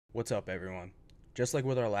What's up, everyone? Just like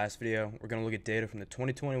with our last video, we're going to look at data from the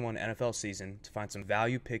 2021 NFL season to find some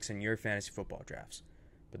value picks in your fantasy football drafts.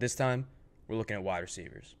 But this time, we're looking at wide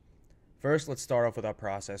receivers. First, let's start off with our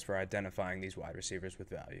process for identifying these wide receivers with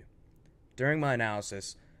value. During my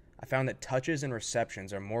analysis, I found that touches and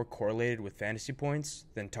receptions are more correlated with fantasy points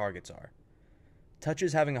than targets are.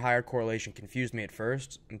 Touches having a higher correlation confused me at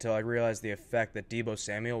first until I realized the effect that Deebo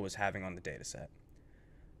Samuel was having on the dataset.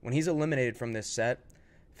 When he's eliminated from this set,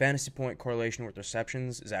 fantasy point correlation with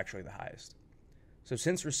receptions is actually the highest. So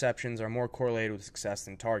since receptions are more correlated with success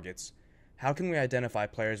than targets, how can we identify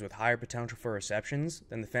players with higher potential for receptions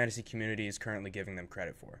than the fantasy community is currently giving them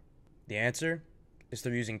credit for? The answer is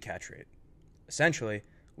through using catch rate. Essentially,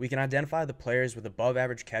 we can identify the players with above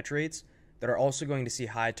average catch rates that are also going to see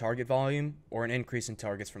high target volume or an increase in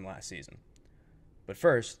targets from last season. But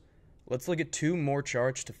first, let's look at two more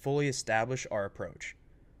charts to fully establish our approach.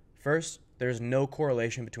 First, there is no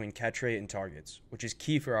correlation between catch rate and targets, which is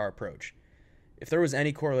key for our approach. If there was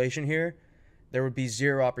any correlation here, there would be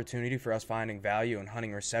zero opportunity for us finding value in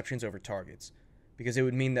hunting receptions over targets, because it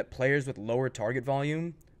would mean that players with lower target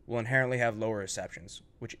volume will inherently have lower receptions,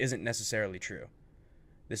 which isn't necessarily true.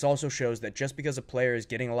 This also shows that just because a player is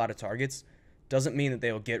getting a lot of targets doesn't mean that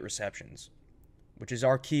they will get receptions, which is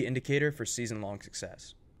our key indicator for season-long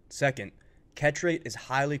success. Second, catch rate is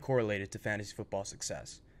highly correlated to fantasy football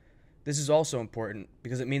success. This is also important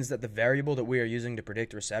because it means that the variable that we are using to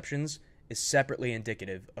predict receptions is separately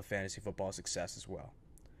indicative of fantasy football success as well.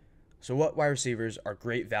 So what wide receivers are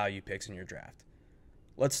great value picks in your draft?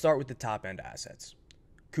 Let's start with the top-end assets.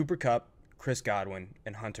 Cooper Kupp, Chris Godwin,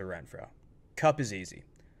 and Hunter Renfrow. Kupp is easy.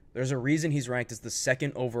 There's a reason he's ranked as the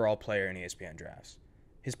second overall player in ESPN drafts.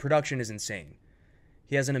 His production is insane.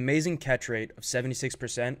 He has an amazing catch rate of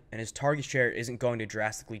 76%, and his target share isn't going to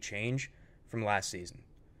drastically change from last season.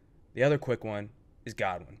 The other quick one is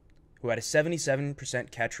Godwin, who had a 77%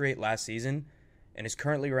 catch rate last season and is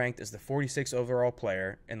currently ranked as the 46th overall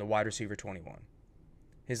player in the wide receiver 21.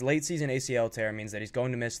 His late season ACL tear means that he's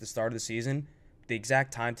going to miss the start of the season, but the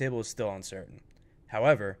exact timetable is still uncertain.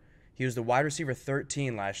 However, he was the wide receiver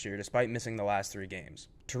 13 last year despite missing the last 3 games.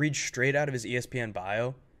 To read straight out of his ESPN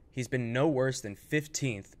bio, he's been no worse than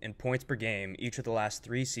 15th in points per game each of the last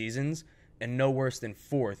 3 seasons and no worse than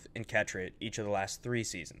 4th in catch rate each of the last 3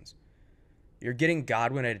 seasons. You're getting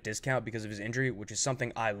Godwin at a discount because of his injury, which is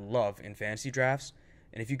something I love in fantasy drafts,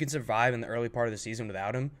 and if you can survive in the early part of the season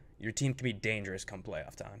without him, your team can be dangerous come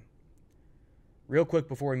playoff time. Real quick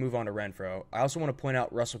before we move on to Renfrow, I also want to point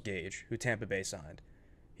out Russell Gage, who Tampa Bay signed.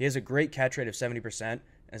 He has a great catch rate of 70% and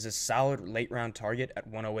is a solid late-round target at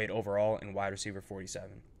 108 overall and wide receiver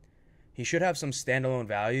 47. He should have some standalone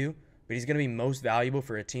value, but he's going to be most valuable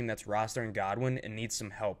for a team that's rostering Godwin and needs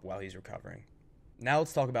some help while he's recovering. Now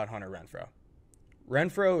let's talk about Hunter Renfrow.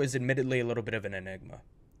 Renfrow is admittedly a little bit of an enigma.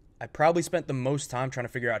 I probably spent the most time trying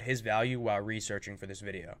to figure out his value while researching for this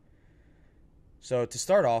video. So to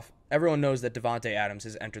start off, everyone knows that Davante Adams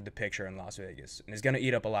has entered the picture in Las Vegas and is going to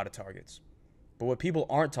eat up a lot of targets. But what people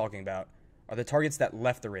aren't talking about are the targets that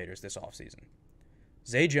left the Raiders this offseason.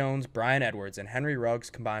 Zay Jones, Bryan Edwards, and Henry Ruggs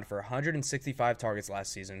combined for 165 targets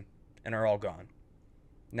last season and are all gone.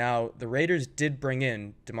 Now, the Raiders did bring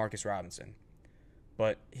in Demarcus Robinson,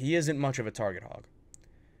 but he isn't much of a target hog.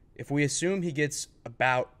 If we assume he gets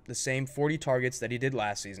about the same 40 targets that he did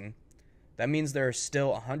last season, that means there are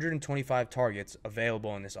still 125 targets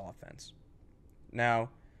available in this offense. Now,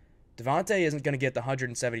 Davante isn't going to get the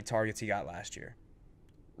 170 targets he got last year.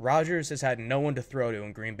 Rodgers has had no one to throw to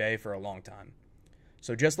in Green Bay for a long time.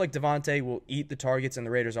 So just like Davante will eat the targets in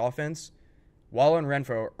the Raiders' offense, Waller and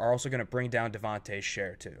Renfrow are also going to bring down Davante's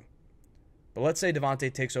share too. But let's say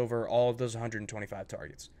Davante takes over all of those 125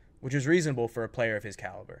 targets, which is reasonable for a player of his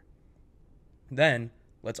caliber. Then,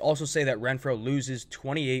 let's also say that Renfrow loses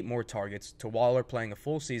 28 more targets to Waller playing a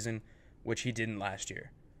full season, which he didn't last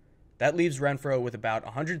year. That leaves Renfrow with about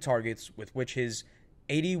 100 targets, with which his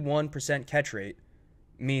 81% catch rate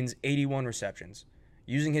means 81 receptions.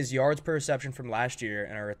 Using his yards per reception from last year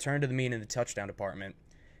and a return to the mean in the touchdown department,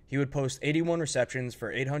 he would post 81 receptions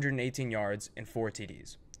for 818 yards and 4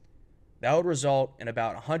 TDs. That would result in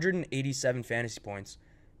about 187 fantasy points,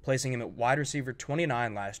 placing him at wide receiver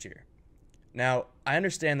 29 last year. Now, I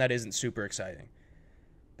understand that isn't super exciting,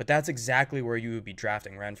 but that's exactly where you would be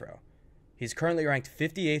drafting Renfrow. He's currently ranked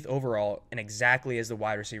 58th overall and exactly as the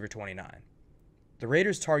wide receiver 29. The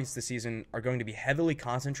Raiders' targets this season are going to be heavily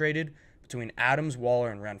concentrated between Adams,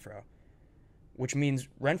 Waller, and Renfrow, which means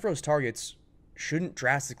Renfrow's targets shouldn't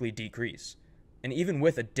drastically decrease. And even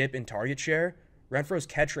with a dip in target share, Renfrow's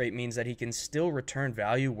catch rate means that he can still return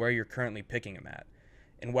value where you're currently picking him at.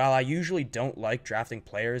 And while I usually don't like drafting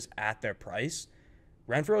players at their price,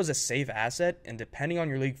 Renfrow is a safe asset, and depending on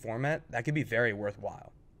your league format, that could be very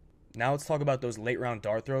worthwhile. Now let's talk about those late round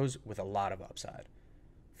dart throws with a lot of upside.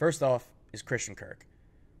 First off is Christian Kirk.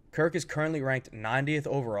 Kirk is currently ranked 90th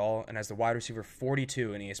overall and has the wide receiver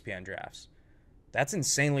 42 in ESPN drafts. That's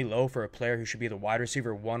insanely low for a player who should be the wide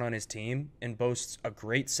receiver 1 on his team and boasts a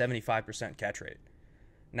great 75% catch rate.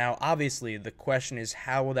 Now, obviously, the question is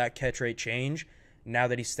how will that catch rate change now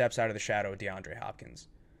that he steps out of the shadow of DeAndre Hopkins?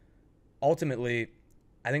 Ultimately,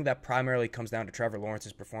 I think that primarily comes down to Trevor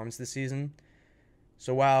Lawrence's performance this season.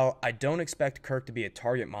 So while I don't expect Kirk to be a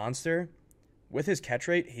target monster, with his catch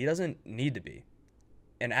rate, he doesn't need to be.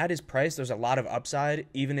 And at his price, there's a lot of upside,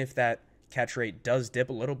 even if that catch rate does dip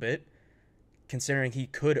a little bit, considering he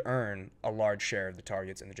could earn a large share of the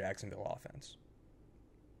targets in the Jacksonville offense.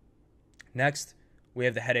 Next, we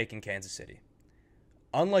have the headache in Kansas City.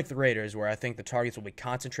 Unlike the Raiders, where I think the targets will be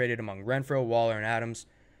concentrated among Renfrow, Waller, and Adams,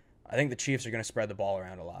 I think the Chiefs are going to spread the ball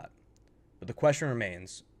around a lot. But the question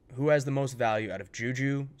remains, who has the most value out of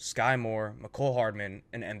Juju, Sky Moore, McCole Hardman,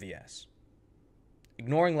 and MVS?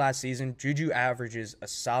 Ignoring last season, Juju averages a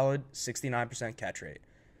solid 69% catch rate,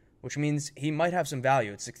 which means he might have some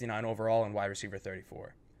value at 69 overall and wide receiver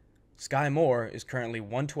 34. Sky Moore is currently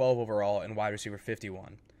 112 overall and wide receiver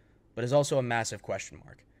 51, but is also a massive question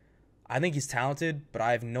mark. I think he's talented, but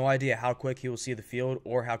I have no idea how quick he will see the field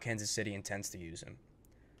or how Kansas City intends to use him.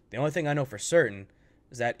 The only thing I know for certain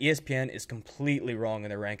is that ESPN is completely wrong in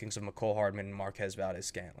their rankings of McCole Hardman and Marquez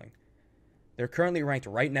Valdes-Scantling. They're currently ranked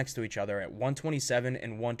right next to each other at 127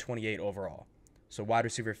 and 128 overall, so wide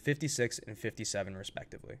receiver 56 and 57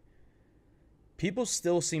 respectively. People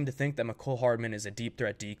still seem to think that McCole Hardman is a deep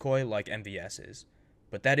threat decoy like MVS is,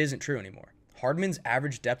 but that isn't true anymore. Hardman's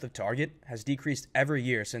average depth of target has decreased every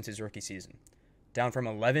year since his rookie season, down from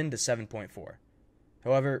 11 to 7.4.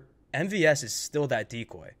 However, MVS is still that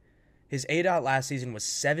decoy. His ADOT last season was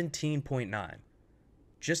 17.9.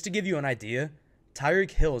 Just to give you an idea,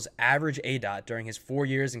 Tyreek Hill's average ADOT during his 4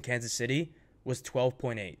 years in Kansas City was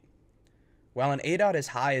 12.8. While an ADOT as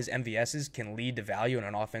high as MVS's can lead to value in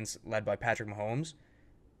an offense led by Patrick Mahomes,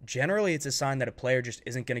 generally it's a sign that a player just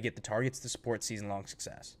isn't going to get the targets to support season-long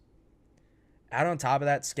success. Add on top of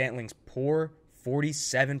that Scantling's poor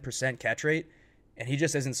 47% catch rate, and he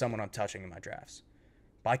just isn't someone I'm touching in my drafts.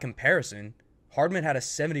 By comparison, Hardman had a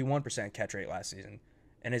 71% catch rate last season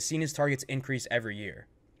and has seen his targets increase every year.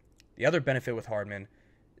 The other benefit with Hardman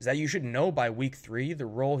is that you should know by week 3 the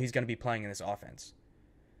role he's going to be playing in this offense,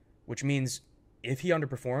 which means if he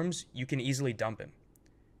underperforms, you can easily dump him.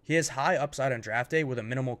 He has high upside on draft day with a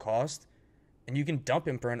minimal cost, and you can dump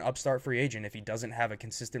him for an upstart free agent if he doesn't have a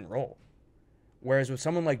consistent role. Whereas with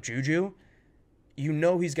someone like Juju, you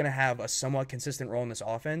know he's going to have a somewhat consistent role in this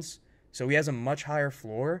offense, so he has a much higher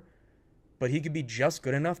floor, but he could be just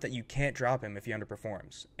good enough that you can't drop him if he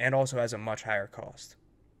underperforms, and also has a much higher cost.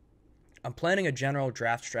 I'm planning a general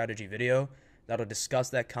draft strategy video that'll discuss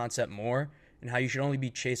that concept more and how you should only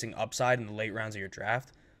be chasing upside in the late rounds of your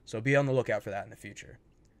draft, so be on the lookout for that in the future.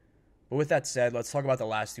 But with that said, let's talk about the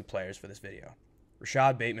last two players for this video,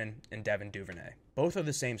 Rashad Bateman and Devin Duvernay. Both are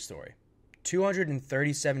the same story.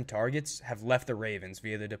 237 targets have left the Ravens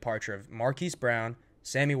via the departure of Marquise Brown,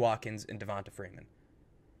 Sammy Watkins, and Devonta Freeman.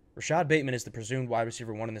 Rashad Bateman is the presumed wide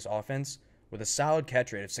receiver 1 in this offense with a solid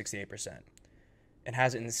catch rate of 68% and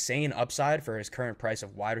has an insane upside for his current price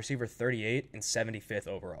of wide receiver 38 and 75th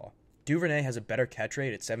overall. Duvernay has a better catch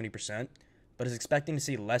rate at 70%, but is expecting to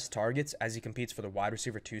see less targets as he competes for the wide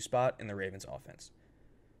receiver 2 spot in the Ravens offense.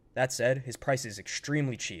 That said, his price is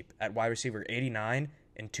extremely cheap at wide receiver 89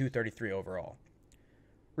 and 233 overall.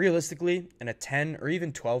 Realistically, in a 10 or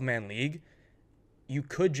even 12-man league, you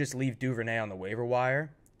could just leave Duvernay on the waiver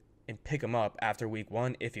wire and pick him up after week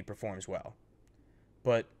 1 if he performs well.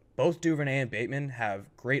 But both Duvernay and Bateman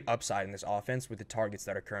have great upside in this offense with the targets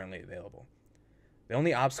that are currently available. The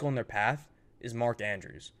only obstacle in their path is Mark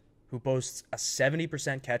Andrews, who boasts a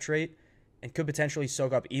 70% catch rate and could potentially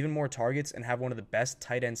soak up even more targets and have one of the best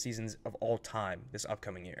tight end seasons of all time this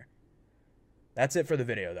upcoming year. That's it for the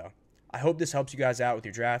video, though. I hope this helps you guys out with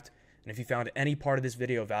your draft, and if you found any part of this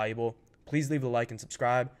video valuable, please leave a like and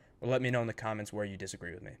subscribe, or let me know in the comments where you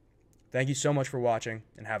disagree with me. Thank you so much for watching,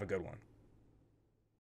 and have a good one.